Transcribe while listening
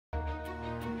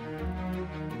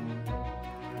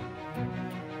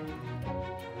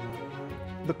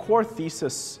The core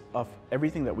thesis of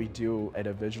everything that we do at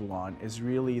Avigilon is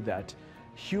really that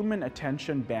human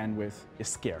attention bandwidth is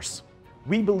scarce.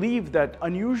 We believe that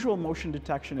unusual motion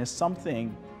detection is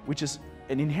something which is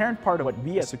an inherent part of what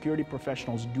we as security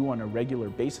professionals do on a regular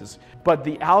basis. But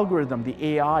the algorithm, the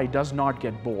AI, does not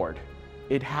get bored.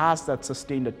 It has that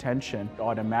sustained attention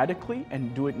automatically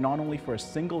and do it not only for a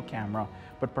single camera,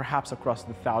 but perhaps across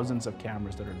the thousands of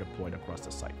cameras that are deployed across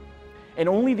the site. And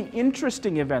only the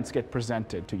interesting events get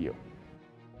presented to you.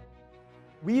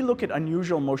 We look at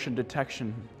unusual motion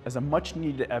detection as a much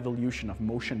needed evolution of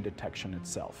motion detection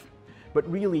itself, but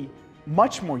really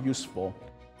much more useful.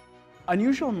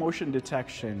 Unusual motion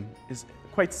detection is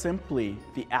quite simply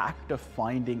the act of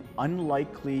finding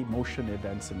unlikely motion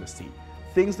events in the sea,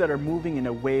 things that are moving in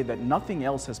a way that nothing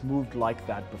else has moved like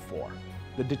that before.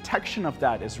 The detection of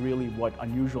that is really what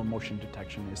unusual motion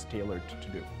detection is tailored to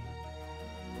do.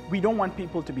 We don't want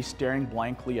people to be staring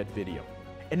blankly at video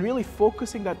and really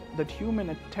focusing that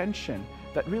human attention,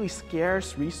 that really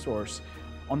scarce resource,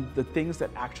 on the things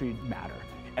that actually matter.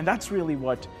 And that's really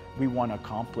what we want to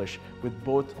accomplish with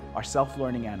both our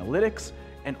self-learning analytics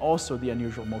and also the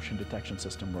unusual motion detection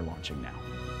system we're launching now.